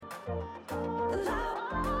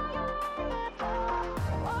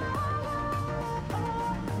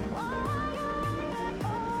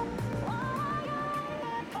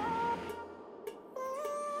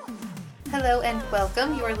Hello and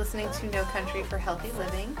welcome. You are listening to No Country for Healthy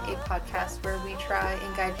Living, a podcast where we try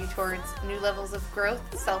and guide you towards new levels of growth,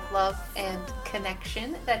 self-love, and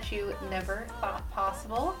connection that you never thought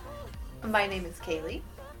possible. My name is Kaylee.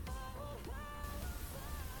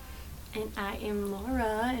 And I am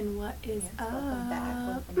Laura, and what is up?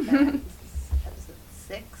 Welcome back. This is episode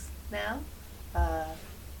 6 now.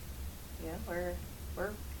 We're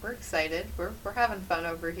excited. We're having fun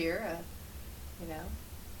over here.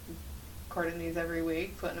 Recording these every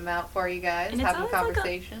week, putting them out for you guys, and having a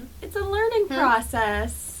conversation. It's a learning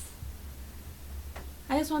process.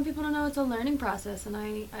 I just want people to know it's a learning process, and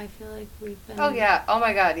I feel like we've been... Oh, yeah. Oh,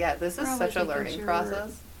 my God. Yeah, this is such a learning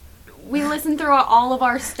process. We listen through all of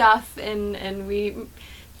our stuff, and we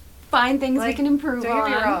find things we can improve on. Don't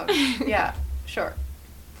get me wrong. Yeah, sure.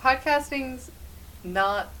 Podcasting's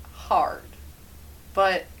not hard,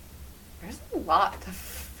 but there's a lot to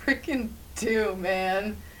freaking do,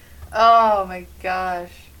 man. Oh my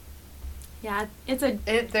gosh. Yeah, there's a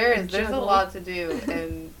lot to do,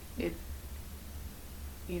 and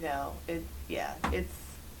and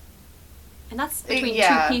that's between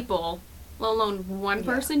two people, let alone one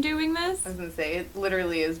person doing this. I was gonna say, it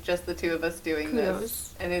literally is just the two of us doing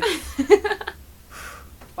this, and it's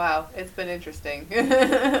wow, it's been interesting.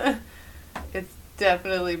 It's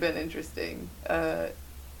definitely been interesting,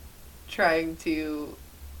 trying to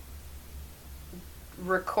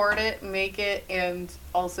record it, make it, and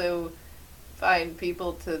also find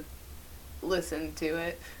people to listen to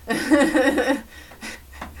it.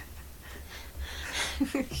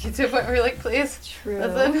 You get to a point where you're like, please, true.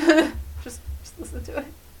 Listen. just listen to it,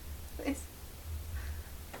 please.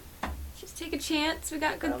 Just take a chance. We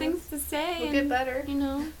got good things to say. We'll get better.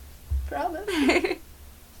 Promise.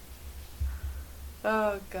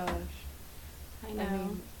 Oh gosh. I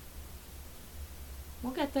know.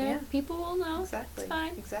 We'll get there. Yeah. People will know. Exactly. It's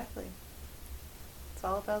fine. Exactly. It's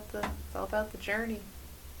all about the journey.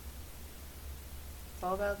 It's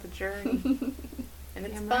all about the journey. And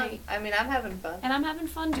it's fun. Right. I mean, I'm having fun. And I'm having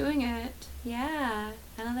fun doing it. Yeah.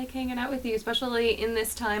 And I like hanging out with you, especially in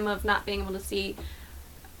this time of not being able to see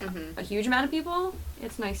a huge amount of people.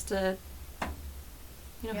 It's nice to,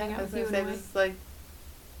 hang out with you. This is like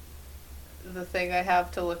the thing I have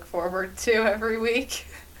to look forward to every week.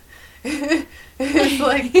 It's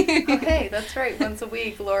like, okay, that's right. Once a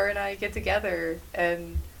week, Laura and I get together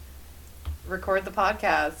and record the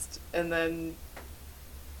podcast, and then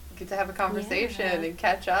get to have a conversation and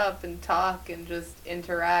catch up and talk and just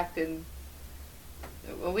interact. And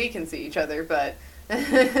well, we can see each other, but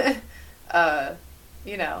I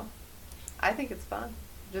think it's fun.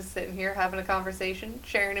 Just sitting here having a conversation,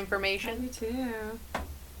 sharing information. Me too.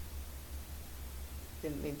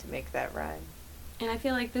 Didn't mean to make that rhyme. And I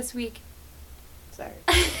feel like this week... Sorry.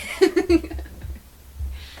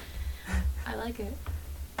 I like it.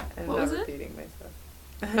 I'm what not was repeating myself.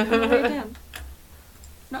 Write it down.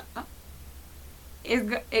 No.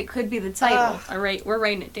 It could be the title. All right, we're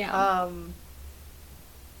writing it down.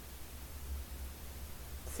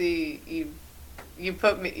 See, you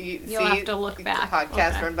put me... You'll have to look back.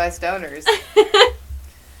 Podcast run by stoners.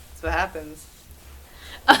 That's what happens.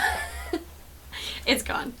 It's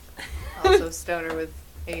gone. Also stoner with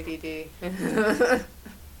ADD. I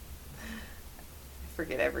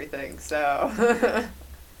forget everything, so...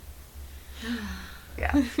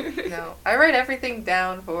 Yeah. No, I write everything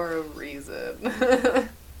down for a reason. I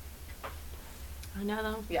know,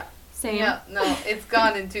 though. Yeah. Same. Yeah, no, it's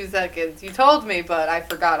gone in 2 seconds. You told me, but I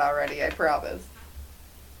forgot already, I promise.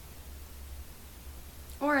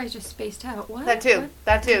 Or I just spaced out. What? That too.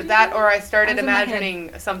 That, or I started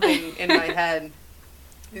imagining something in my head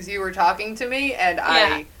as you were talking to me, and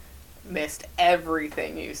I missed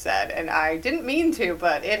everything you said, and I didn't mean to,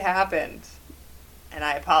 but it happened, and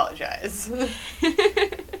I apologize.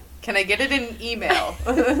 Can I get it in email?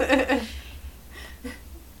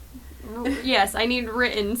 Yes, I need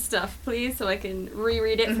written stuff, please, so I can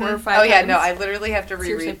reread it 4 or 5 times. Oh yeah, no, I literally have to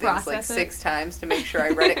reread things like 6 times to make sure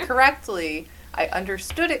I read it correctly, I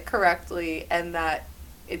understood it correctly, and that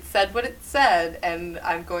it said what it said, and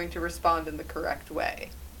I'm going to respond in the correct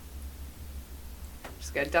way.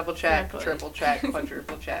 Just gotta double check, triple check,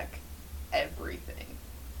 quadruple check, everything.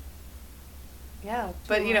 Yeah,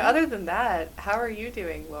 but other than that, how are you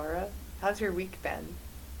doing, Laura? How's your week been?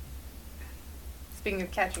 Speaking of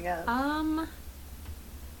catching up.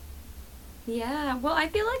 Yeah, well, I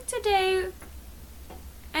feel like today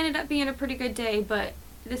ended up being a pretty good day, but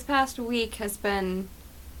this past week has been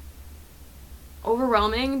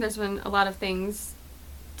overwhelming. There's been a lot of things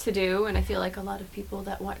to do, and I feel like a lot of people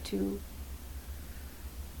that want to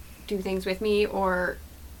do things with me or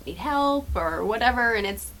need help or whatever,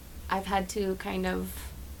 and I've had to kind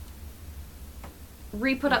of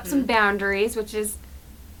re-put up some boundaries, which is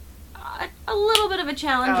a little bit of a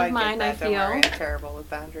challenge of mine, I feel. Don't worry, I'm terrible with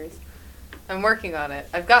boundaries. I'm working on it.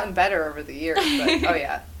 I've gotten better over the years, but oh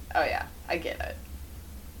yeah, I get it.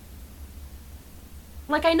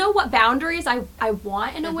 Like, I know what boundaries I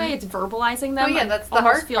want in a way. It's verbalizing them. Oh yeah, that's the I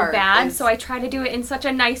almost hard feel part. bad, so I try to do it in such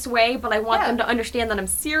a nice way, but I want them to understand that I'm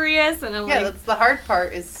serious, and I'm like... Yeah, that's the hard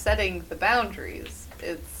part, is setting the boundaries.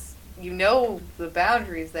 It's, you know the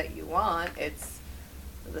boundaries that you want, it's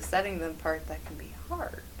the setting them part that can be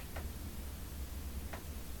hard.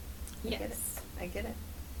 Yes. I get it.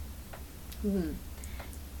 Mm-hmm.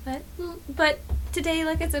 But today,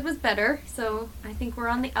 like I said, was better, so I think we're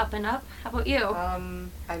on the up and up. How about you?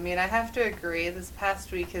 I mean, I have to agree. This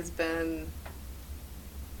past week has been...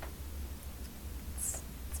 It's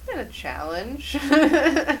been a challenge.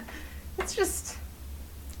 It's just...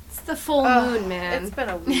 It's the full moon, man. It's been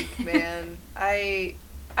a week, man. I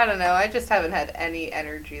don't know. I just haven't had any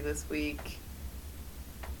energy this week.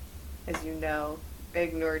 As you know, I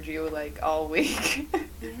ignored you, like, all week.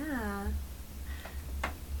 Yeah.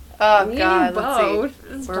 Oh, Me God, both.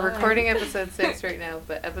 let's see. We're recording episode 6 right now,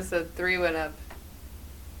 but episode 3 went up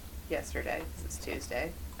yesterday. This is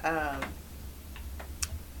Tuesday.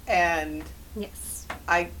 And yes,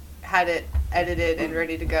 I had it edited and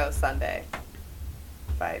ready to go Sunday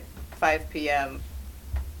by 5 p.m.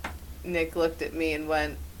 Nick looked at me and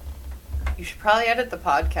went, "You should probably edit the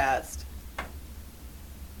podcast."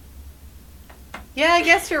 Yeah, I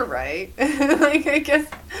guess you're right. Like, I guess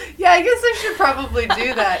I should probably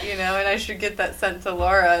do that, you know, and I should get that sent to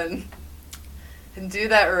Laura and do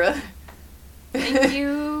that. Thank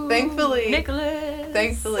you. Thankfully,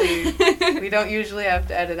 Nicholas. we don't usually have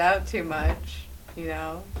to edit out too much, you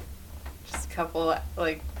know, just a couple,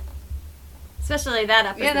 like. Especially that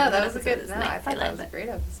episode. Yeah, no, that was a good. No, I thought that was a great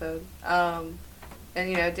episode. And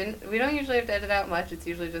you know, we don't usually have to edit out much. It's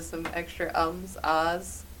usually just some extra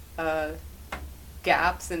ahs,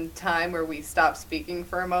 gaps in time where we stopped speaking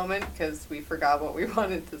for a moment because we forgot what we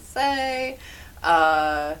wanted to say,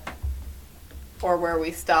 or where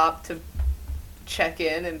we stopped to check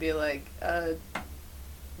in and be like,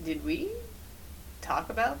 did we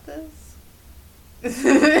talk about this?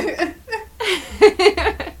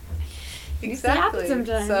 Exactly.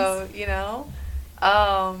 Sometimes. So, you know,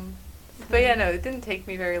 but yeah, no, it didn't take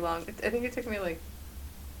me very long. I think it took me, like,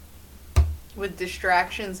 with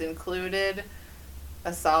distractions included,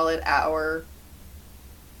 a solid hour,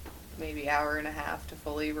 maybe hour and a half to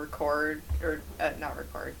fully record, or not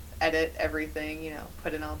record, edit everything, you know,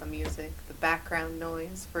 put in all the music, the background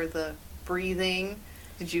noise for the breathing.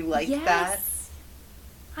 Did you like that?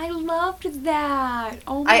 I loved that.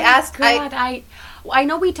 Oh my God. I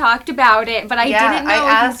know we talked about it, but I didn't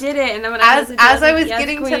know if you did it. And then when as I was yes,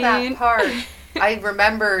 getting queen. to that part, I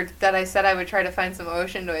remembered that I said I would try to find some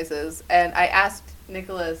ocean noises, and I asked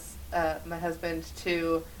Nicholas, my husband,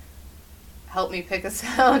 to help me pick a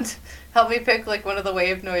sound, help me pick, like, one of the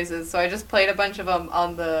wave noises. So I just played a bunch of them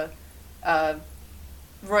on the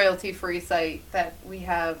royalty-free site that we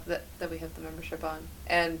have that we have the membership on,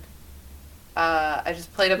 and I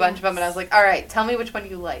just played a bunch of them, and I was like, all right, tell me which one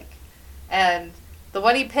you like. And the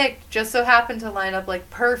one he picked just so happened to line up, like,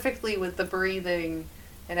 perfectly with the breathing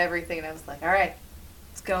and everything, and I was like, all right,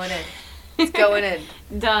 it's going in. It's going in.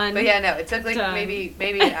 Done. But yeah, no, it took, like, maybe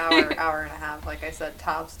an hour and a half, like I said,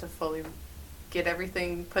 tops, to fully get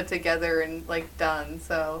everything put together and, like, done.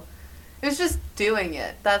 So it was just doing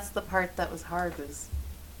it. That's the part that was hard, was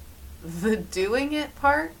the doing it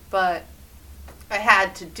part, but I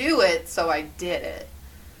had to do it, so I did it.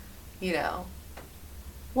 You know.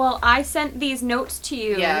 Well, I sent these notes to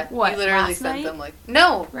you. Yeah, what, you literally last sent night? them, like,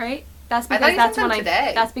 no. Right? That's I because thought you that's sent when them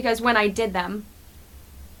today. That's because when I did them.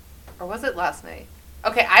 Or was it last night?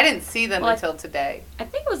 Okay, I didn't see them until today. I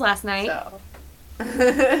think it was last night. So.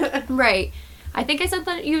 Right. I think I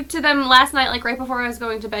sent you to them last night, like right before I was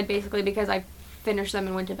going to bed, basically, because I finished them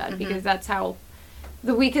and went to bed, because that's how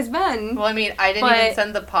the week has been. Well, I mean, I didn't even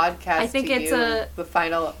send the podcast the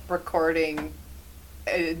final recording,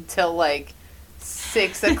 until, like,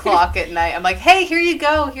 6 o'clock at night. I'm like, hey, here you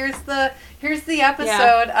go. Here's the episode.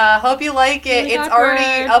 Yeah. Hope you like it. Really it's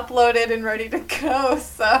already uploaded and ready to go,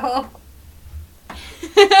 so.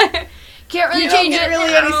 Can't really change it. Can't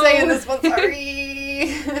really any say in this one,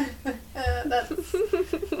 sorry. That's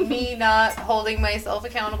me not holding myself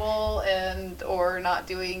accountable or not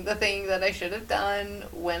doing the thing that I should have done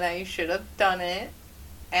when I should have done it.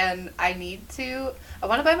 And I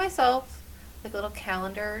want to buy myself, like, a little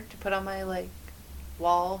calendar to put on my, like,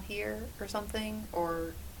 wall here or something.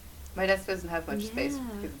 Or my desk doesn't have much space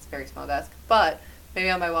because it's a very small desk. But maybe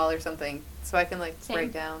on my wall or something so I can, like,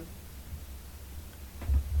 write down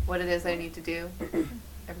what it is I need to do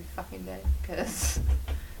every fucking day.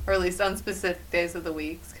 Or at least on specific days of the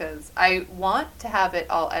weeks. Because I want to have it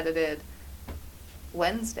all edited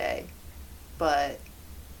Wednesday. But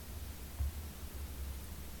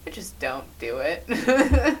I just don't do it.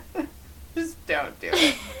 Just don't do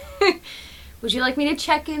it. Would you like me to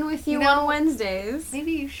check in with you on Wednesdays?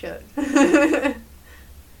 Maybe you should. It's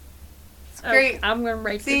great. I'm going to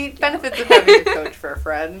write this down. Benefits of having a coach for a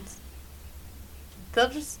friend. They'll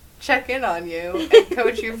just check in on you and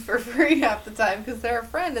coach you for free half the time because they're a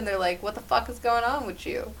friend and they're like, what the fuck is going on with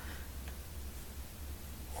you?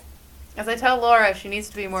 As I tell Laura, she needs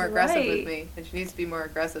to be more aggressive with me, and she needs to be more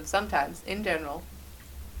aggressive sometimes, in general.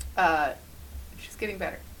 She's getting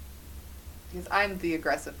better. Because I'm the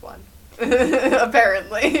aggressive one.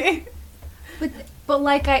 Apparently. But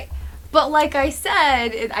like I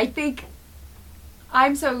said, I think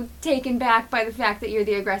I'm so taken back by the fact that you're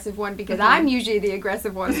the aggressive one because I'm usually the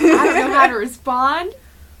aggressive one. So I don't know how to respond.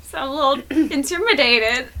 So I'm a little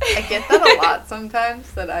intimidated. I get that a lot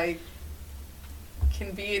sometimes, that I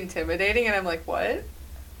can be intimidating, and I'm like, what?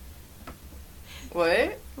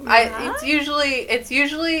 What? Yeah? It's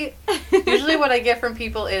usually what I get from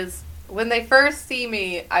people is when they first see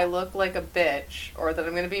me, I look like a bitch or that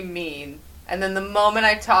I'm going to be mean. And then the moment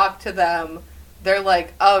I talk to them, they're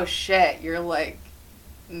like, oh shit, you're like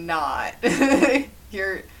not.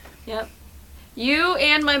 You're... Yep. You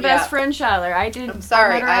and my best friend Shyler. I'm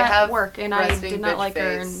sorry, I met her I have at work and I did not like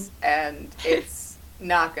her. And it's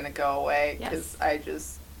not going to go away because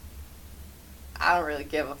Yes. I don't really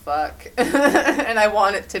give a fuck. And I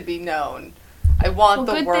want it to be known. I want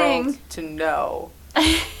the world to know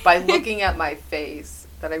by looking at my face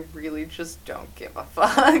that I really just don't give a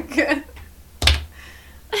fuck.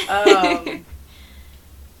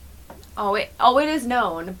 It is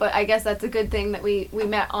known, but I guess that's a good thing that we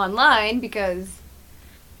met online because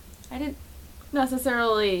I didn't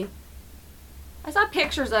necessarily... I saw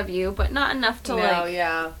pictures of you, but not enough to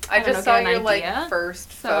I just saw your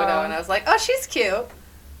first photo and I was like, oh, she's cute.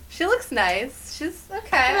 She looks nice. She's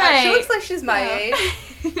okay. Right. She looks like she's my age.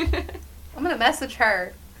 I'm gonna message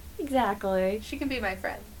her. Exactly. She can be my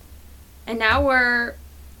friend. And now we're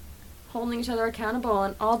holding each other accountable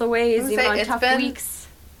in all the ways, even on tough weeks.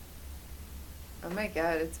 Oh my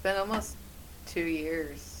god, it's been almost 2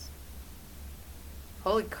 years.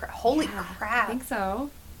 Holy crap. I think so.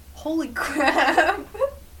 Holy crap.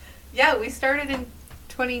 Yeah, we started in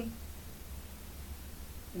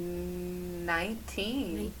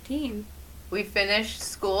 2019. We finished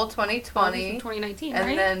school 2020. 2019,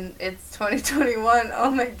 and then it's 2021.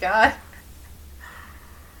 Oh my god.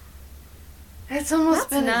 It's almost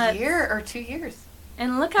been a year or 2 years.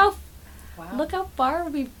 And look how far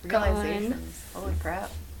we've gone. Holy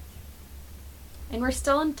crap. And we're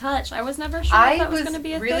still in touch. I was never sure if that was going to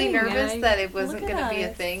be a thing. I was really nervous that it wasn't going to be a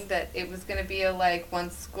thing, that it was going to be a, like,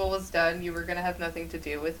 once school was done, you were going to have nothing to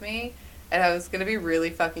do with me. And I was going to be really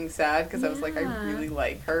fucking sad because I was like, I really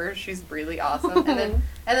like her. She's really awesome. And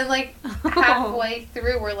then like, halfway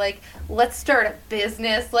through, we're like, let's start a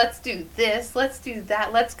business. Let's do this. Let's do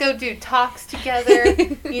that. Let's go do talks together.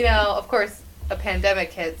 You know, of course, a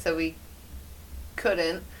pandemic hit, so we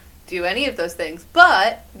couldn't do any of those things,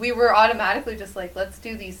 but we were automatically just like, let's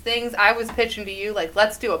do these things. I was pitching to you, like,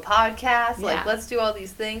 let's do a podcast, like, let's do all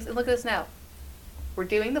these things, and look at us now. We're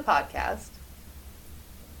doing the podcast.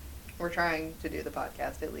 We're trying to do the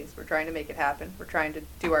podcast, at least. We're trying to make it happen. We're trying to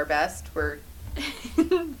do our best.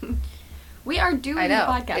 We are doing the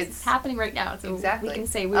podcast. It's happening right now, so we can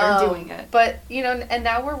say we are doing it. But, you know, and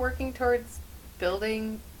now we're working towards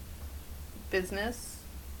building business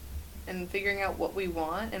and figuring out what we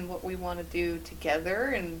want and what we want to do together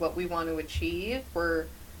and what we want to achieve. We're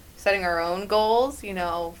setting our own goals, you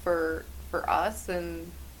know, for us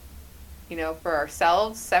and, you know, for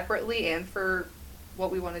ourselves separately and for what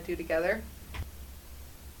we want to do together.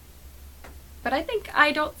 But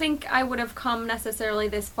I don't think I would have come necessarily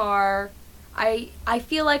this far. I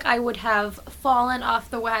feel like I would have fallen off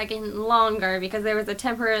the wagon longer because there was a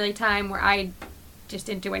temporary time where I just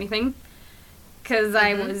didn't do anything. Because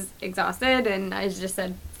I was exhausted and I just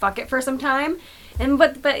said fuck it for some time,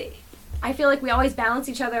 but I feel like we always balance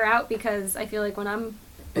each other out because I feel like when I'm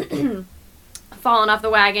falling off the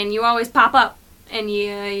wagon, you always pop up and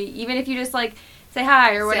you even if you just like say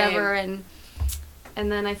hi or whatever, and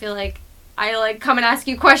then I feel like I like come and ask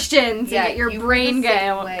you questions and get your brain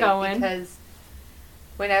going. Because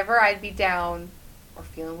whenever I'd be down or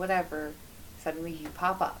feeling whatever, suddenly you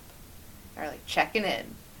pop up. Or, like, checking in.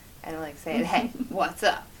 And, like, saying, hey, what's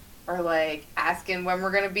up? Or, like, asking when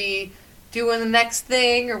we're going to be doing the next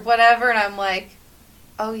thing or whatever. And I'm like,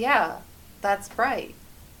 oh, yeah, that's right.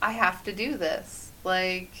 I have to do this.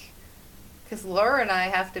 Like, because Laura and I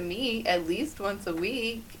have to meet at least once a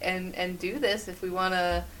week and do this if we want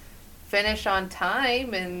to finish on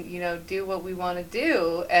time and, you know, do what we want to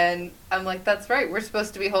do. And I'm like, that's right. We're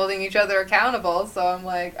supposed to be holding each other accountable. So I'm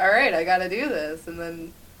like, all right, I got to do this. And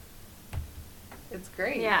then it's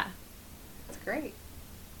great. Yeah. It's great.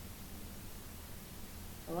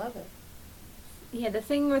 I love it. Yeah, the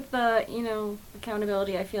thing with the, you know,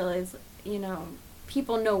 accountability, I feel, is, you know,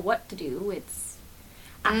 people know what to do. It's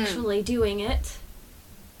actually doing it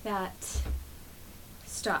that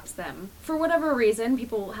stops them. For whatever reason,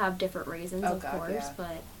 people have different reasons, of course, yeah.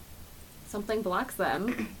 But something blocks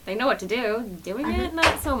them. They know what to do. Doing it,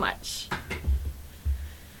 not so much.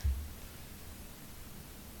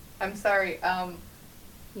 I'm sorry,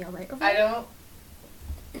 You all right over I there?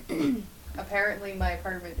 don't... Apparently my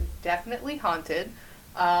apartment is definitely haunted,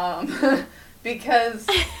 because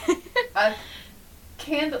a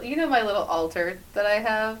candle... You know my little altar that I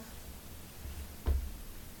have?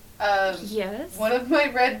 Yes. One of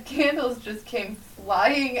my red candles just came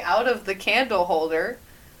flying out of the candle holder.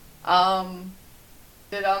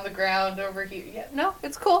 Bit on the ground over here. Yeah, no,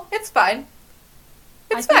 it's cool. It's fine.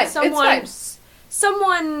 It's fine. It's fine.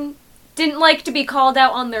 Someone didn't like to be called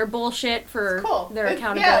out on their bullshit for their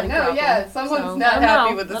accountability problem. Yeah, someone's not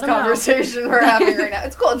happy with this conversation we're having right now.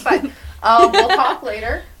 It's cool. It's fine. We'll talk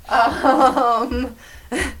later.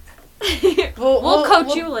 We'll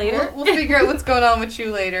coach you later. We'll figure out what's going on with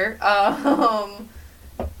you later. Oh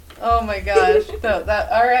my gosh. No,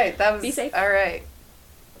 all right. That was... Be safe. All right.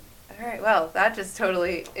 All right. Well, that just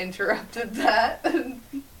totally interrupted that and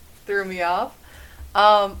threw me off.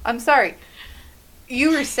 I'm sorry.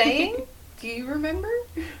 You were saying? Do you remember?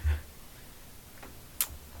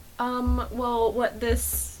 Well, what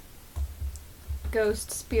this ghost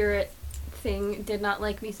spirit thing did not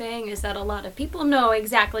like me saying is that a lot of people know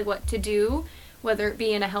exactly what to do, whether it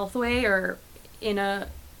be in a health way or to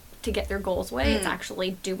get their goals way. It's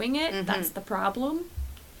actually doing it. Mm-hmm. That's the problem.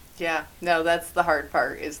 Yeah. No, that's the hard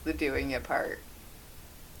part, is the doing it part.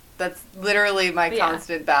 That's literally my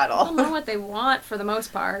constant battle. People know what they want for the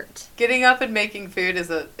most part. Getting up and making food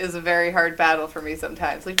is a very hard battle for me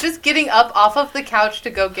sometimes. Like, just getting up off of the couch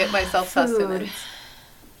to go get myself sustenance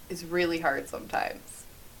is really hard sometimes.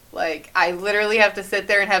 Like, I literally have to sit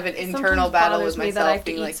there and have an internal battle with myself,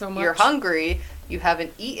 being like, you're hungry, you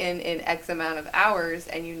haven't eaten in X amount of hours,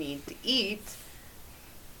 and you need to eat.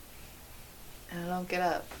 And I don't get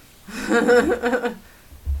up.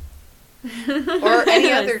 Or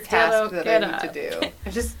any other task that I need to do.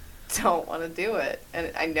 I just don't want to do it.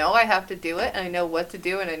 And I know I have to do it, and I know what to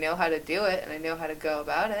do, and I know how to do it, and I know how to go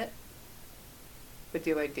about it. But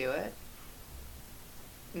do I do it?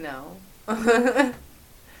 No.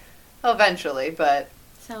 Eventually, but...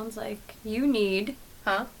 Sounds like you need...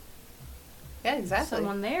 Huh? Yeah, exactly.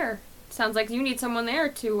 Someone there. Sounds like you need someone there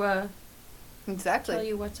to, exactly. tell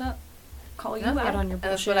you what's up. Call you out on your bullshit. And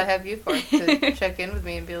that's what I have you for, to check in with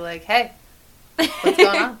me and be like, hey, what's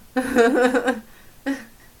going on?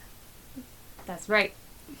 That's right.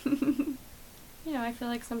 You know, I feel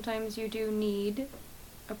like sometimes you do need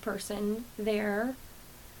a person there.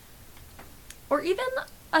 Or even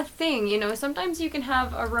a thing, you know, sometimes you can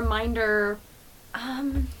have a reminder,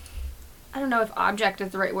 I don't know if object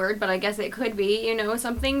is the right word, but I guess it could be, you know,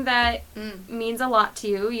 something that means a lot to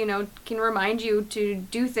you, you know, can remind you to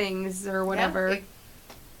do things or whatever. Yeah,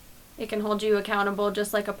 it can hold you accountable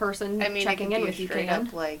just like a person checking in with you can. It can be a straight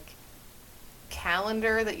up, like,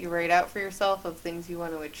 calendar that you write out for yourself of things you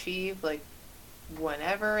want to achieve, like,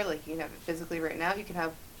 whenever. Like, you can have it physically right now. You can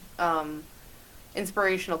have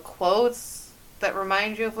inspirational quotes that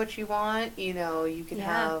remind you of what you want. You know, you can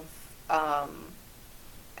have...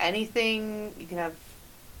 anything. You can have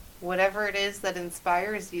whatever it is that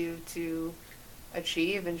inspires you to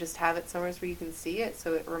achieve, and just have it somewhere where you can see it,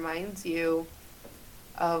 so it reminds you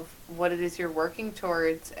of what it is you're working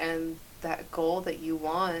towards and that goal that you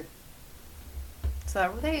want.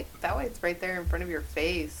 So that way it's right there in front of your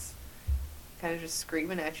face, kind of just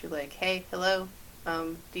screaming at you like, hey, hello,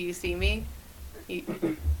 do you see me?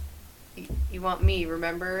 You want me,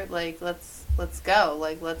 remember? Like, let's go.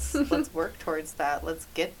 Like, let's work towards that. Let's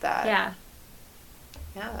get that. Yeah.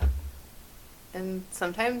 Yeah. And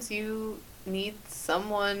sometimes you need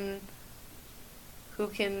someone who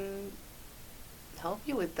can help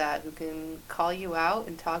you with that, who can call you out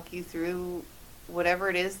and talk you through whatever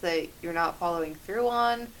it is that you're not following through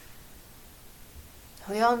on,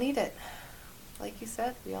 we all need it. Like you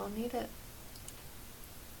said, we all need it.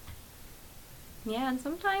 Yeah, and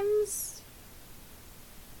sometimes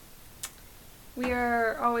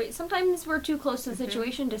sometimes we're too close to the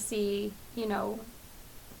situation to see,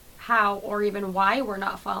 how or even why we're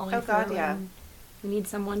not following through. God, yeah. We need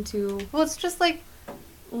someone to Well, it's just like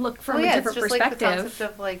look from a different perspective. Like the concept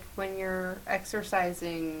of like when you're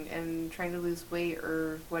exercising and trying to lose weight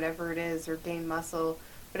or whatever it is, or gain muscle,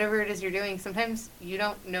 whatever it is you're doing, sometimes you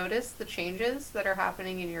don't notice the changes that are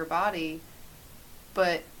happening in your body,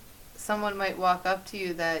 but someone might walk up to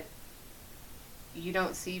you that you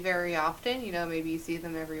don't see very often. Maybe you see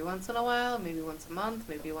them every once in a while, maybe once a month,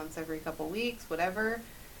 maybe once every couple weeks, whatever.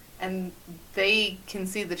 And they can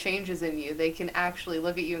see the changes in you. They can actually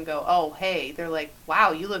look at you and go, oh, hey, they're like,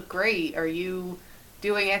 wow, you look great. Are you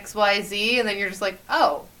doing X, Y, Z? And then you're just like,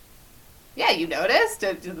 oh, yeah, you noticed?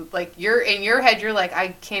 Like, you're in your head, you're like, I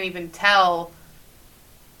can't even tell.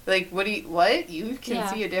 Like, what? You can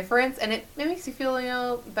see a difference? And it makes you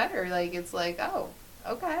feel, better. Like, it's like, oh,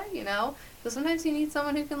 okay, So sometimes you need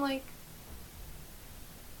someone who can, like,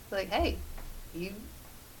 hey, what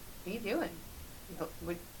are you doing?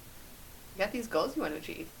 You got these goals you want to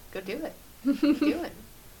achieve. Go do it. Keep doing.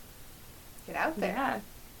 Get out there.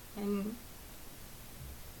 Yeah.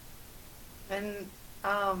 And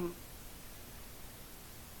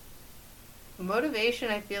motivation,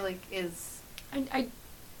 I feel like, is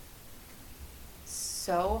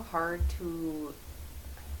so hard to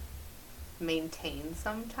maintain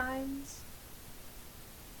sometimes.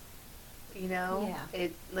 Yeah.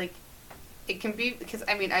 It can be, because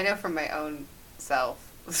I know from my own self.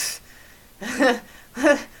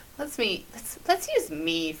 Let's use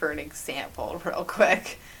me for an example real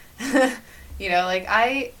quick.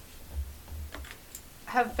 I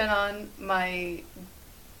have been on my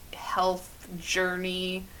health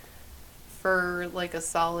journey for like a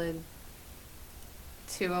solid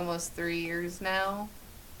 2, almost 3 years now.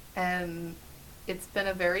 And it's been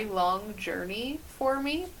a very long journey for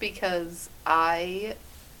me because I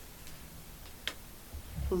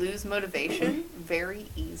lose motivation very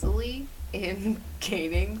easily in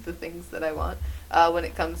gaining the things that I want when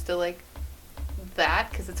it comes to like that,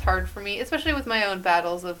 because it's hard for me, especially with my own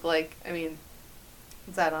battles of like,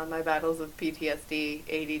 it's that on my battles of PTSD,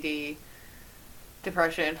 ADD,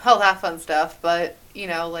 depression, all that fun stuff, but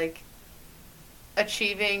like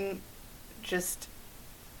achieving just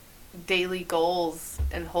daily goals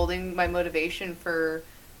and holding my motivation for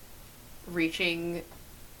reaching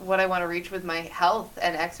what I want to reach with my health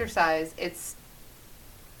and exercise, it's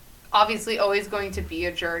obviously always going to be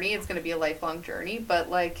a journey. It's going to be a lifelong journey, but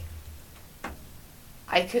like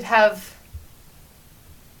I could have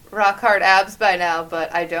rock hard abs by now,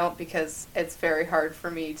 but I don't, because it's very hard for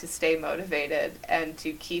me to stay motivated and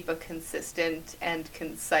to keep a consistent and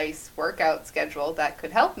concise workout schedule that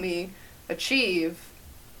could help me achieve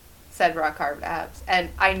said rock hard abs. And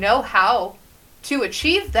I know how to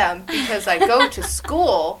achieve them because I go to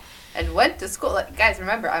school and went to school. Like, guys,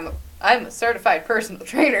 remember, I'm a certified personal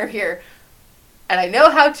trainer here, and I know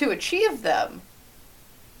how to achieve them.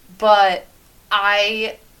 But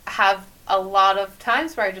I have a lot of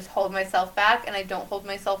times where I just hold myself back and I don't hold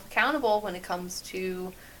myself accountable when it comes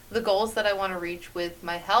to the goals that I want to reach with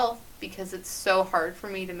my health, because it's so hard for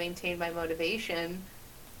me to maintain my motivation.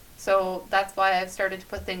 So that's why I've started to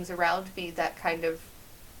put things around me that kind of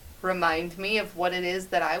remind me of what it is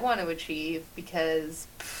that I want to achieve, because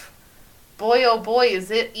boy, oh boy,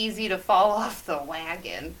 is it easy to fall off the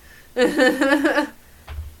wagon.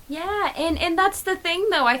 Yeah, and that's the thing,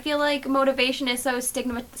 though. I feel like motivation is so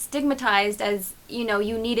stigmatized as,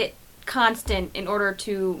 you need it constant in order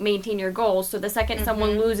to maintain your goals. So the second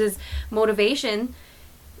someone loses motivation,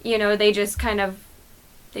 they just kind of,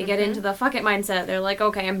 they get into the fuck it mindset. They're like,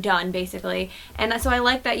 okay, I'm done, basically. And so I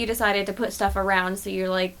like that you decided to put stuff around, so you're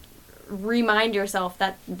like, remind yourself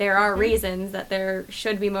that there are reasons, that there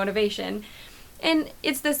should be motivation. And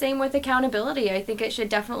it's the same with accountability. I think it should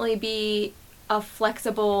definitely be a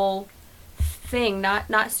flexible thing,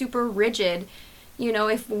 not super rigid.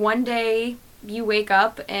 If one day you wake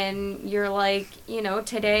up and you're like,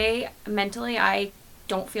 today mentally I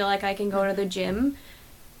don't feel like I can go to the gym,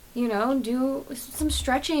 do some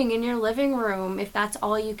stretching in your living room if that's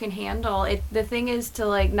all you can handle. The thing is to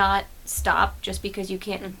like not stop just because you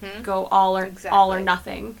can't go all or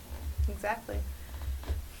nothing. Exactly.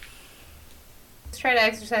 Let's try to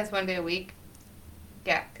exercise 1 day a week.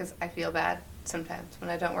 Yeah, because I feel bad sometimes when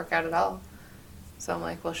I don't work out at all. So I'm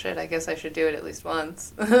like, well, shit, I guess I should do it at least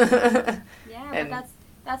once. Yeah, but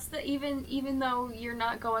That's the even though you're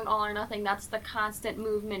not going all or nothing, that's the constant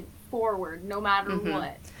movement forward, no matter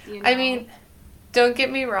what. You know? I mean, don't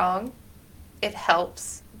get me wrong. It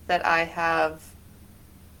helps that I have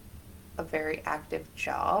a very active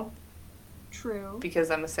job. True.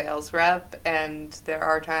 Because I'm a sales rep, and there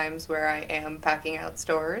are times where I am packing out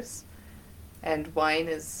stores, and wine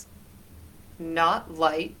is not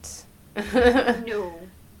light. No.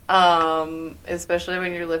 Especially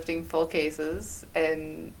when you're lifting full cases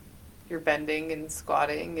and you're bending and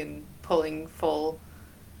squatting and pulling full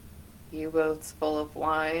U-boats full of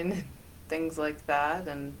wine, things like that,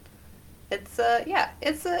 and it's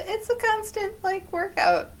it's a constant like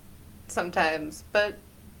workout sometimes, but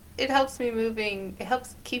it helps me moving. It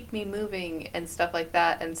helps keep me moving and stuff like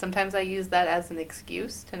that. And sometimes I use that as an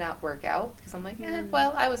excuse to not work out because I'm like,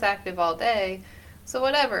 well, I was active all day, so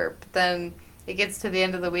whatever. But then it gets to the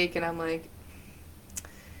end of the week and I'm like,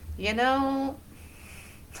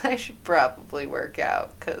 I should probably work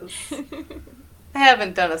out because I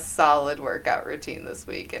haven't done a solid workout routine this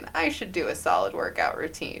week, and I should do a solid workout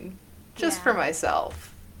routine just for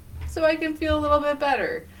myself so I can feel a little bit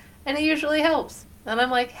better. And it usually helps. And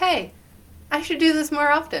I'm like, hey, I should do this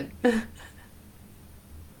more often.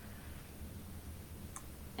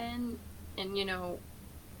 and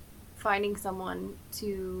finding someone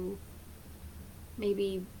to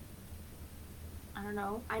maybe, I don't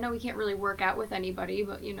know. I know we can't really work out with anybody,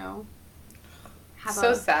 but have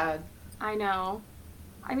so sad. I know.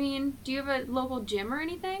 I mean, do you have a local gym or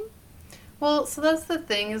anything? Well, so that's the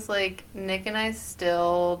thing is like Nick and I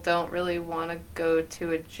still don't really want to go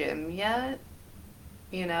to a gym yet.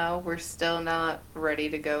 We're still not ready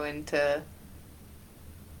to go into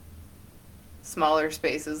smaller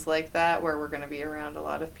spaces like that where we're going to be around a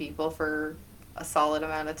lot of people for a solid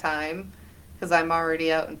amount of time because I'm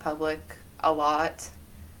already out in public a lot.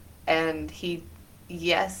 And he's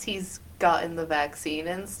gotten the vaccine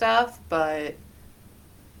and stuff, but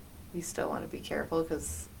we still want to be careful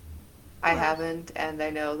because I haven't, and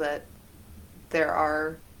I know that there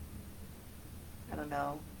are, I don't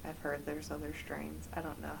know, I've heard there's other strains. I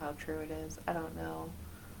don't know how true it is. I don't know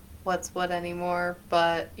what's what anymore,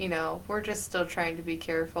 but, we're just still trying to be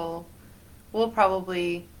careful. We'll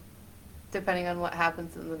probably, depending on what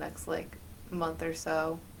happens in the next, month or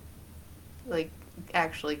so,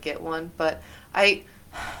 actually get one. But I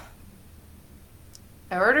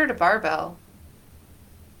ordered a barbell.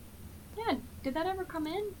 Yeah, did that ever come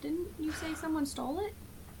in? Didn't you say someone stole it?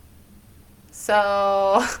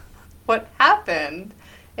 So, what happened?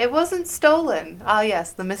 It wasn't stolen. Ah,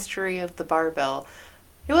 yes, the mystery of the barbell.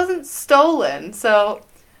 It wasn't stolen. So,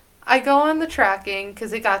 I go on the tracking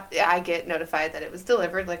because I get notified that it was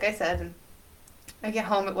delivered, like I said, and I get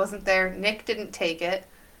home, it wasn't there. Nick didn't take it.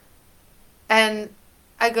 And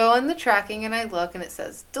I go on the tracking and I look and it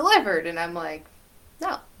says delivered, and I'm like,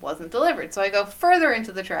 no, wasn't delivered. So I go further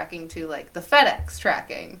into the tracking to the FedEx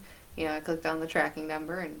tracking. I clicked on the tracking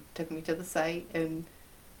number and it took me to the site and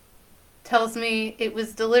tells me it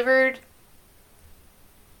was delivered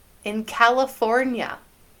in California.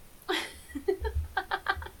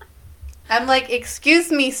 I'm like,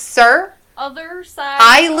 excuse me, sir? Other side.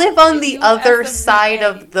 I live on the other side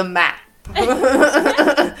of the map.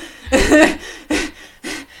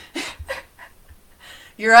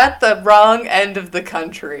 You're at the wrong end of the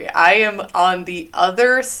country. I am on the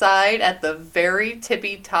other side at the very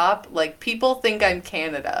tippy top. People think I'm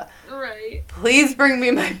Canada. Right. Please bring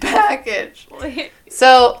me my package.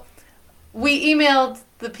 So, we emailed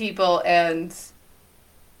the people and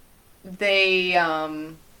they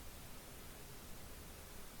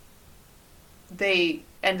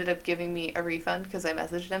ended up giving me a refund because I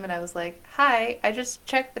messaged them and I was like, hi, I just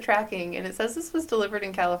checked the tracking and it says this was delivered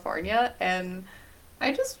in California and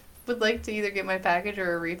I just would like to either get my package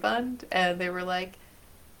or a refund. And they were like,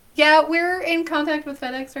 yeah, we're in contact with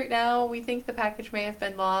FedEx right now. We think the package may have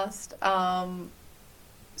been lost.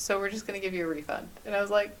 So we're just going to give you a refund. And I was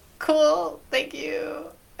like, cool, thank you.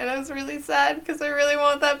 And I was really sad because I really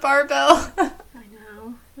want that barbell. I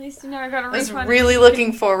know. At least I got a refund. I was really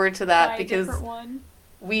looking forward to that because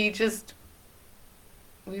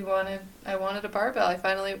I wanted a barbell.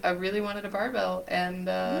 I really wanted a barbell, and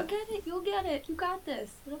You'll get it. You got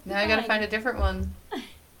this. Now I gotta find a different one.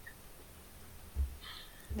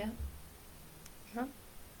 Yeah. It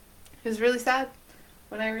was really sad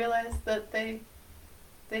when I realized that they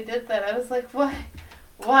did that. I was like, why?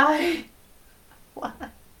 Why?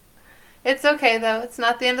 It's okay though. It's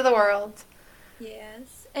not the end of the world.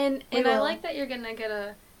 Yes, and I like that you're gonna get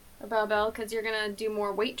a barbell because you're gonna do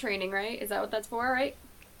more weight training, right? Is that what that's for, right?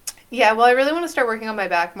 Yeah, well, I really want to start working on my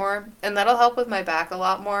back more, and that'll help with my back a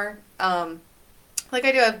lot more. like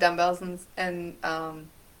I do have dumbbells and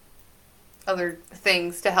other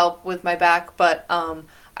things to help with my back, but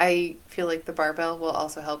I feel like the barbell will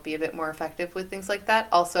also help be a bit more effective with things like that.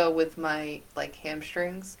 Also with my like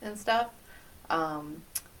hamstrings and stuff. Um,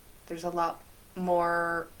 there's a lot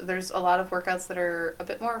there's a lot of workouts that are a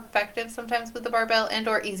bit more effective sometimes with the barbell and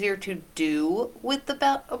or easier to do with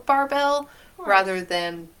the barbell rather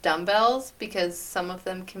than dumbbells, because some of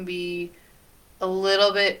them can be a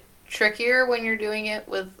little bit trickier when you're doing it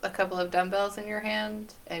with a couple of dumbbells in your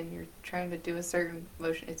hand and you're trying to do a certain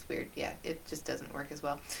motion. It's weird. Yeah, it just doesn't work as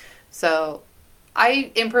well. So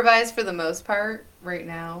I improvise for the most part right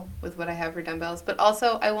now with what I have for dumbbells, but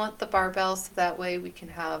also I want the barbells so that way we can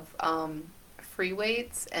have free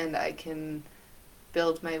weights and I can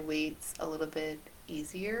build my weights a little bit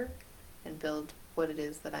easier and build what it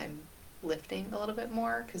is that I'm lifting a little bit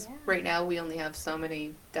more, because right now we only have so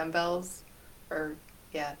many dumbbells,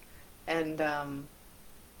 and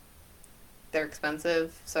they're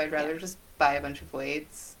expensive, so I'd rather just buy a bunch of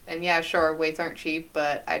weights. And yeah, sure, weights aren't cheap,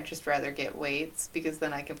 but I'd just rather get weights because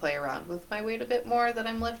then I can play around with my weight a bit more that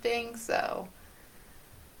I'm lifting, so.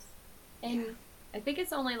 And I think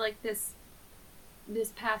it's only like this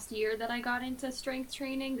past year that I got into strength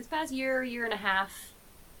training. This past year and a half.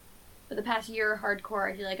 But the past year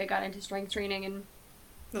hardcore, I feel like I got into strength training, and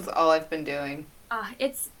that's all I've been doing.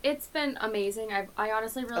 It's been amazing. I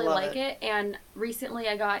honestly really like it. And recently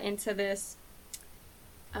I got into this.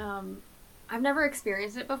 I've never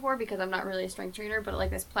experienced it before because I'm not really a strength trainer, but like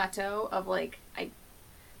this plateau of like I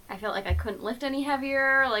felt like I couldn't lift any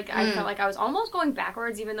heavier. Like I felt like I was almost going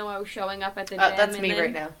backwards, even though I was showing up at the gym. That's me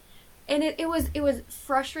right now. And it was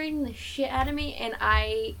frustrating the shit out of me, and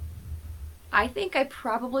I think I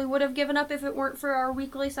probably would have given up if it weren't for our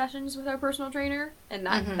weekly sessions with our personal trainer, and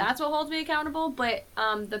that's what holds me accountable. But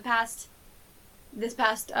this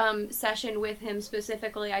past session with him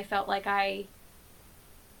specifically, I felt like I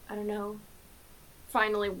don't know,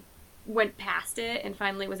 finally went past it and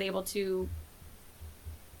finally was able to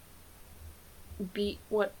beat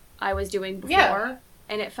what I was doing before,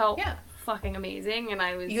 and it felt fucking amazing.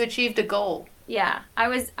 And you achieved a goal. Yeah, I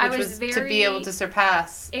was very to be able to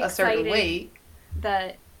surpass a certain weight.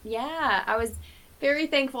 I was very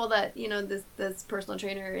thankful that, you know, this personal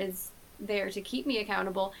trainer is there to keep me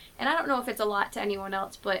accountable. And I don't know if it's a lot to anyone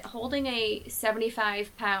else, but holding a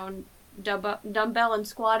 75-pound dumbbell and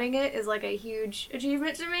squatting it is like a huge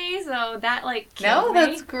achievement to me. So that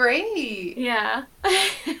that's great. Yeah.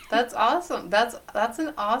 That's awesome. That's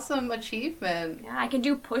an awesome achievement. Yeah, I can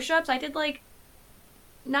do push-ups. I did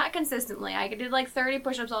not consistently. I did 30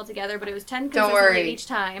 push-ups altogether, but it was 10 consistently each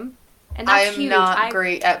time. And that's I am not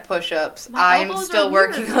great at push-ups. I'm still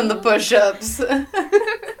working on the push-ups.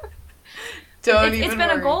 It's been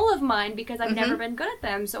a goal of mine because I've never been good at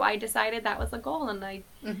them, so I decided that was the goal, and I...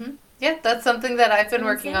 Yeah, that's something that I've been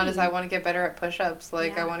working on, is I want to get better at push-ups.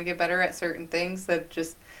 I want to get better at certain things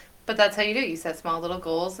but that's how you do it. You set small little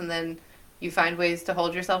goals, and then you find ways to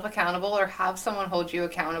hold yourself accountable or have someone hold you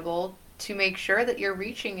accountable to make sure that you're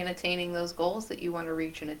reaching and attaining those goals that you want to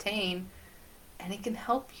reach and attain. And it can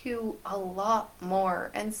help you a lot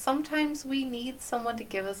more. And sometimes we need someone to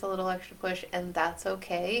give us a little extra push, and that's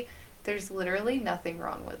okay. There's literally nothing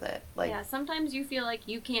wrong with it. Sometimes you feel like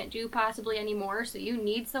you can't do possibly anymore, so you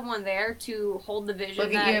need someone there to hold the vision.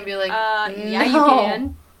 Look at you and be like, no. Yeah, you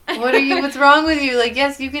can. What's wrong with you?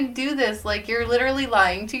 Yes, you can do this. You're literally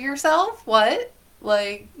lying to yourself? What?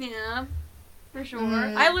 Yeah, for sure.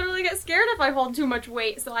 I literally get scared if I hold too much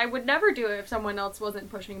weight, so I would never do it if someone else wasn't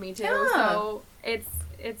pushing me to. Yeah. So it's...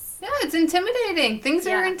 Yeah, it's intimidating. Things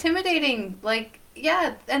are intimidating.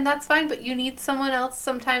 Yeah, and that's fine, but you need someone else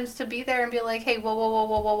sometimes to be there and be like, hey, whoa, whoa, whoa,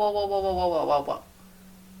 whoa, whoa, whoa, whoa, whoa, whoa, whoa, whoa, whoa.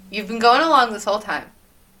 You've been going along this whole time.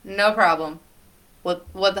 No problem. What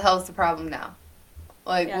the hell's the problem now?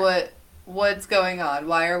 What's going on?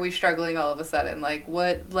 Why are we struggling all of a sudden?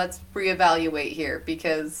 Let's reevaluate here,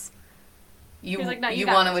 because you want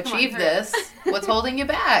to achieve this. What's holding you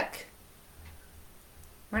back?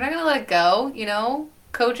 We're not going to let it go, you know?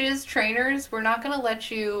 Coaches, trainers, we're not going to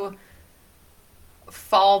let you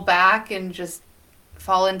fall back and just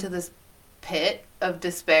fall into this pit of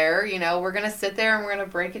despair. You know, we're going to sit there and we're going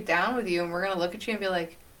to break it down with you, and we're going to look at you and be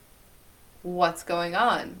like, what's going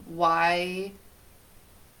on? Why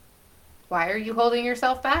are you holding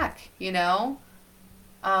yourself back, you know?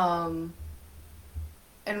 And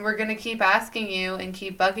we're going to keep asking you and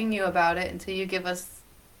keep bugging you about it until you give us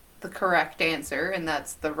the correct answer, and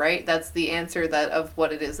that's the answer of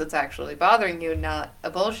what it is that's actually bothering you, not a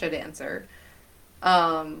bullshit answer.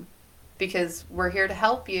 Because we're here to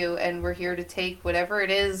help you, and we're here to take whatever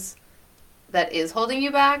it is that is holding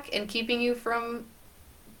you back and keeping you from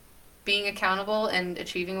being accountable and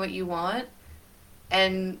achieving what you want.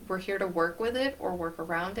 And we're here to work with it or work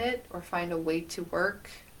around it or find a way to work,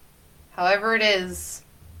 however it is,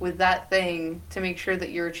 with that thing to make sure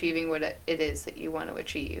that you're achieving what it is that you want to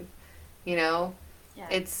achieve. You know? Yeah.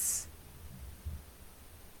 It's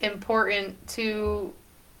important to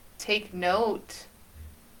take note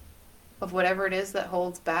of whatever it is that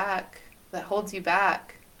holds you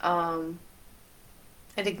back, and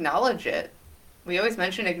acknowledge it. We always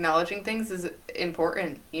mention acknowledging things is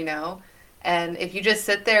important, you know? And if you just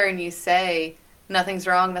sit there and you say, nothing's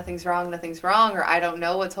wrong, nothing's wrong, nothing's wrong, or I don't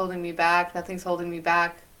know what's holding me back, nothing's holding me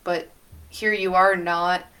back, but here you are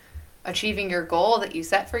not achieving your goal that you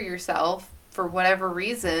set for yourself for whatever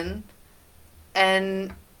reason,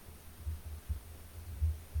 and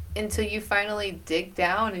until you finally dig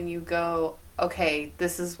down and you go, okay,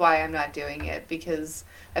 this is why I'm not doing it, because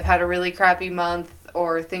I've had a really crappy month,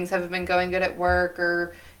 or things haven't been going good at work,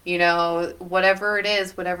 or, you know, whatever it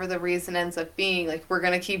is, whatever the reason ends up being, like, we're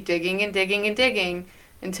going to keep digging and digging and digging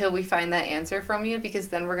until we find that answer from you, because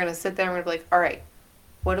then we're going to sit there and we're like, all right,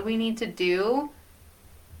 what do we need to do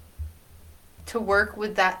to work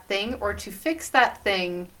with that thing or to fix that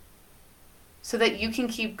thing so that you can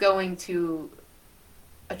keep going to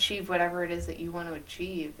achieve whatever it is that you want to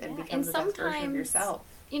achieve and become the best version of yourself.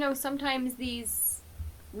 You know, sometimes these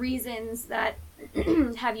reasons that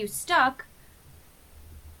have you stuck,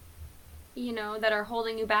 you know, that are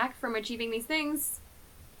holding you back from achieving these things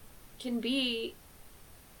can be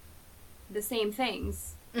the same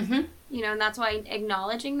things. Mm-hmm. You know, and that's why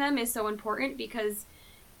acknowledging them is so important, because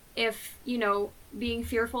if, you know, being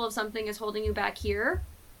fearful of something is holding you back here,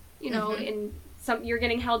 you know, you're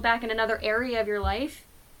getting held back in another area of your life,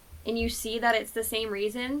 and you see that it's the same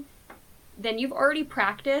reason, then you've already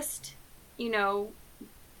practiced, you know,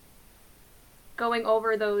 going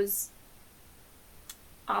over those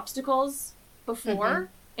obstacles before,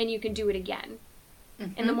 and you can do it again.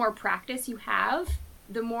 And the more practice you have,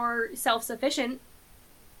 the more self-sufficient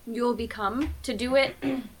you'll become to do it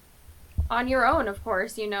on your own, of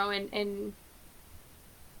course, you know, and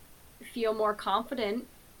feel more confident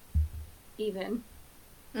even.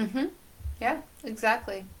 Yeah,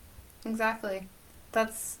 exactly.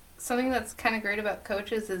 That's something that's kind of great about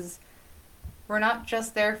coaches is we're not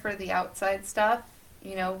just there for the outside stuff.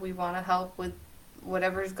 You know, we want to help with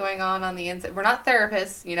whatever's going on the inside. We're not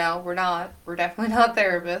therapists, you know, we're definitely not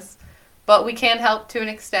therapists, but we can help to an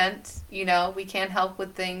extent. You know, we can help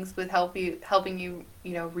with things, with helping you,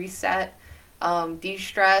 you know, reset,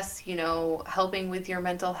 de-stress, you know, helping with your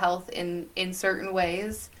mental health in certain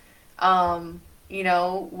ways. You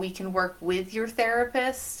know, we can work with your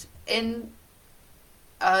therapist in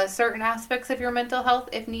certain aspects of your mental health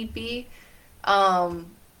if need be.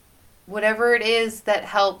 Whatever it is that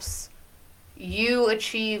helps you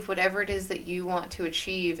achieve whatever it is that you want to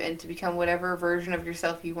achieve and to become whatever version of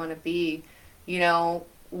yourself you want to be, you know,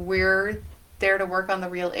 we're there to work on the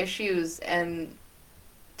real issues and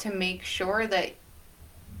to make sure that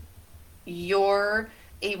you're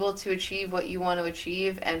able to achieve what you want to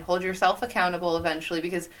achieve and hold yourself accountable eventually,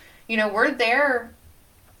 because, you know, we're there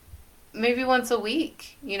maybe once a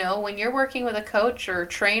week. You know, when you're working with a coach or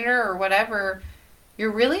trainer or whatever,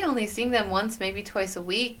 you're really only seeing them once, maybe twice a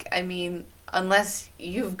week. I mean, unless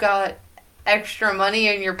you've got extra money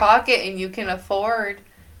in your pocket and you can afford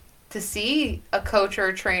to see a coach or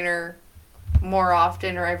a trainer more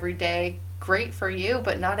often or every day, great for you,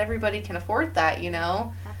 but not everybody can afford that, you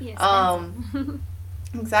know? That'd be expensive.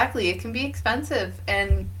 Exactly. It can be expensive,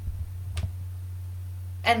 and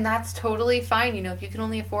that's totally fine. You know, if you can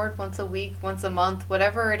only afford once a week, once a month,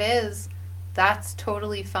 whatever it is, that's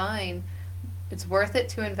totally fine. It's worth it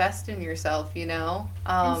to invest in yourself, you know?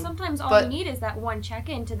 And sometimes all you need is that one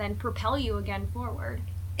check-in to then propel you again forward.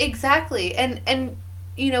 Exactly. And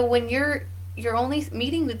you know, when you're only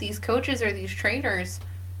meeting with these coaches or these trainers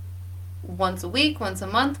once a week, once a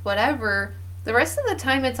month, whatever, the rest of the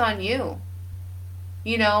time it's on you.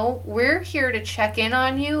 You know, we're here to check in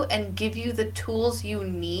on you and give you the tools you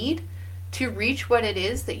need to reach what it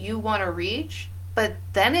is that you want to reach, but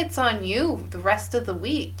then it's on you the rest of the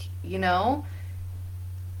week, you know?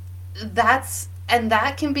 That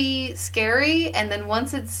can be scary, and then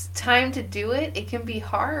once it's time to do it, it can be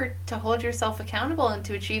hard to hold yourself accountable and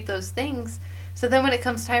to achieve those things. So then when it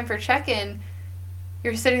comes time for check-in,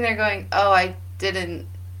 you're sitting there going, oh, I didn't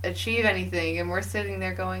achieve anything, and we're sitting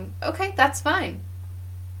there going, okay, that's fine.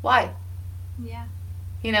 Why? Yeah.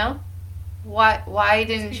 You know? Why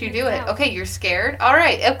didn't you do it? Okay, you're scared? All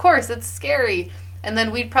right, of course, it's scary. And then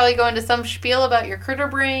we'd probably go into some spiel about your critter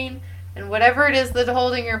brain And whatever it is that's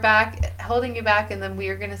holding you back, and then we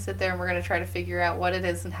are going to sit there and we're going to try to figure out what it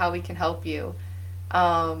is and how we can help you.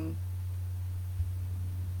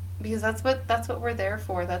 Because that's what we're there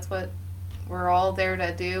for. That's what we're all there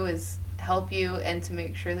to do, is help you and to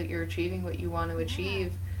make sure that you're achieving what you want to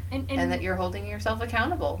achieve, and that you're holding yourself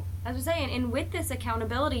accountable. As I was saying, and with this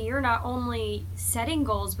accountability, you're not only setting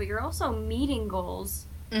goals, but you're also meeting goals,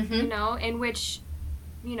 in which,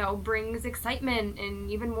 brings excitement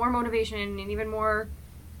and even more motivation and even more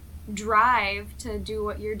drive to do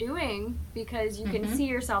what you're doing, because you can see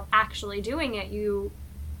yourself actually doing it. You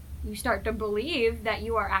start to believe that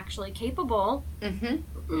you are actually capable.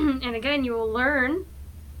 And again, you will learn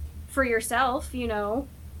for yourself, to,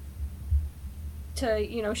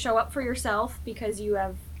 show up for yourself, because you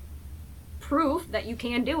have proof that you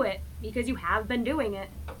can do it, because you have been doing it.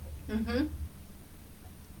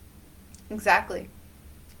 Exactly.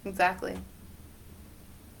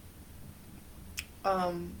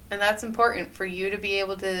 And that's important for you to be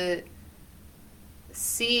able to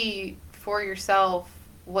see for yourself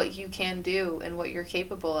what you can do and what you're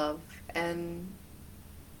capable of. And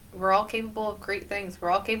we're all capable of great things. We're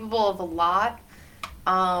all capable of a lot.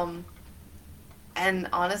 And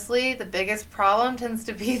honestly, the biggest problem tends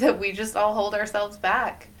to be that we just all hold ourselves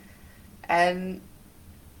back. And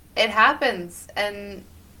it happens. And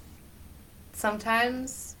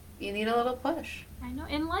sometimes you need a little push. I know.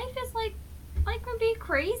 And life can be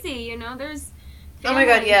crazy, There's family, oh my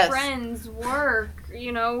God, yes. friends, work,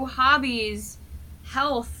 hobbies,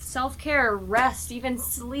 health, self-care, rest, even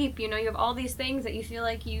sleep. You have all these things that you feel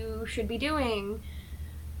like you should be doing.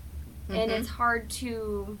 And it's hard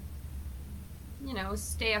to,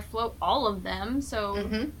 stay afloat all of them.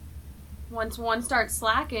 So once one starts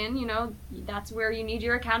slacking, that's where you need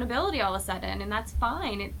your accountability all of a sudden. And that's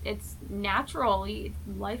fine. It's natural.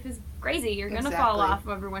 Life is crazy. You're going to fall off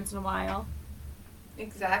every once in a while.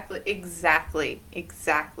 Exactly.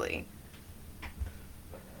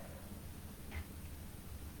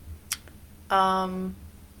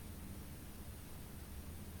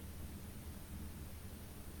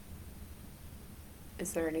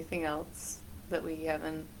 Is there anything else that we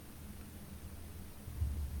haven't?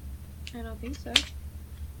 I don't think so.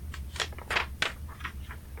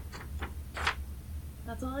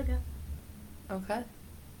 That's all I got. Okay.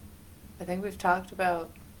 I think we've talked about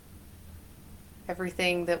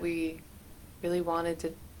everything that we really wanted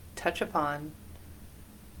to touch upon.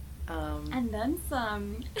 And then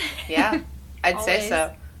some. Yeah, I'd say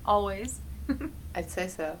so. Always. I'd say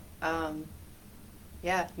so.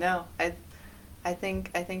 Yeah, no, I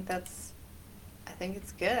think it's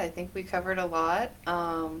good. I think we covered a lot.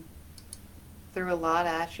 Threw a lot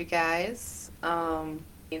at you guys.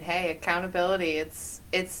 Hey, accountability,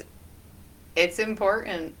 it's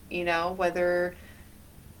important, whether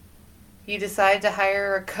you decide to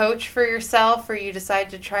hire a coach for yourself or you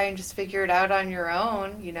decide to try and just figure it out on your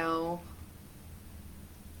own,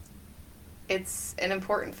 it's an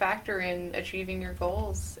important factor in achieving your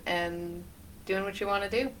goals and doing what you want to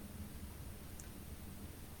do.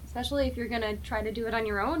 Especially if you're going to try to do it on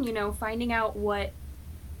your own, finding out what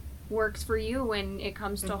works for you when it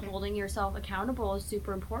comes to holding yourself accountable is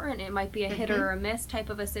super important. It might be a hit or a miss type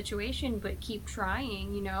of a situation, but keep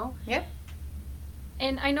trying, Yep.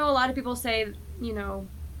 And I know a lot of people say,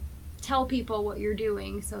 tell people what you're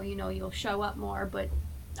doing so, you'll show up more, but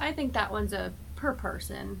I think that one's a per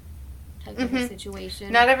person type of a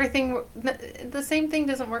situation. Not everything, the same thing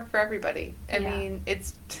doesn't work for everybody. I mean,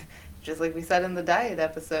 it's just like we said in the diet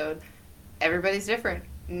episode, everybody's different.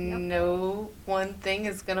 Yep. No one thing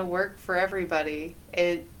is going to work for everybody.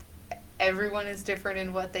 Everyone is different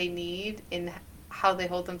in what they need, in how they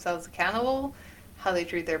hold themselves accountable, how they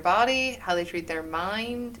treat their body, how they treat their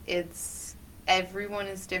mind. Everyone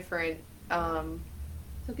is different. So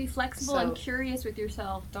be flexible and curious with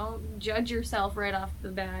yourself. Don't judge yourself right off the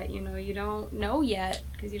bat. You don't know yet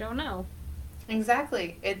because you don't know.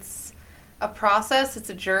 Exactly. It's a process. It's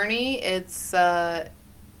a journey. It's a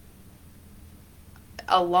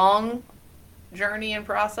long journey and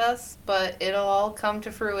process, but it'll all come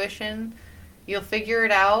to fruition. You'll figure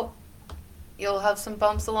it out. You'll have some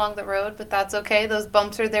bumps along the road, but that's okay. Those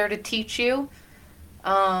bumps are there to teach you,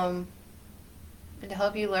 and to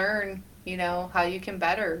help you learn, how you can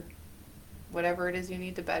better whatever it is you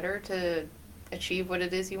need to better to achieve what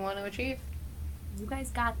it is you want to achieve. You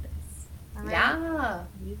guys got this. All right? Yeah.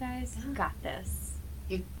 You guys got this.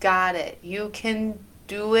 You got it. You can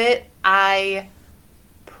do it. I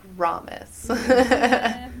promise.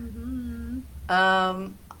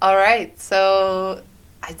 All right. So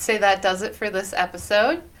I'd say that does it for this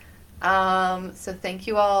episode. So thank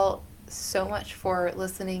you all so much for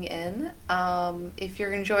listening in. If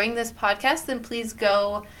you're enjoying this podcast, then please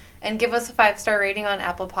go and give us a 5-star rating on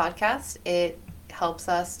Apple Podcasts. It helps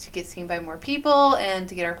us to get seen by more people and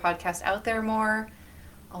to get our podcast out there more.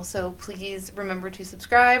 Also, please remember to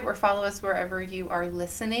subscribe or follow us wherever you are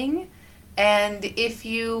listening. And if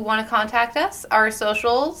you want to contact us, our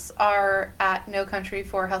socials are at No Country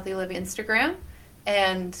for Healthy Living Instagram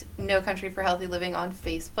and No Country for Healthy Living on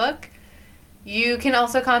Facebook. You can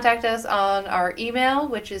also contact us on our email,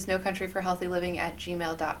 which is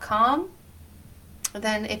nocountryforhealthyliving@gmail.com. And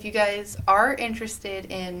then if you guys are interested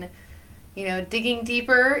in, digging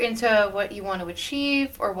deeper into what you want to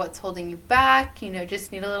achieve or what's holding you back,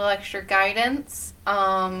 just need a little extra guidance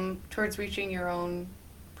towards reaching your own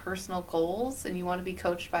personal goals, and you want to be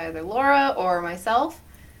coached by either Laura or myself,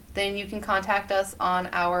 then you can contact us on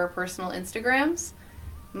our personal Instagrams.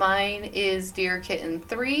 Mine is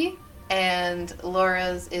DearKitten3, and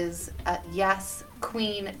Laura's is Yes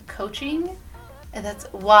Queen Coaching, and that's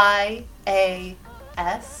YAS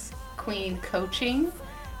Queen Coaching.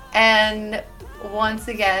 And once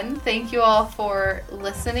again, thank you all for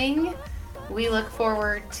listening. We look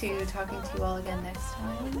forward to talking to you all again next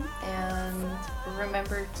time. And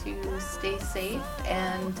remember to stay safe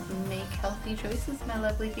and make healthy choices, my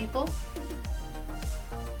lovely people.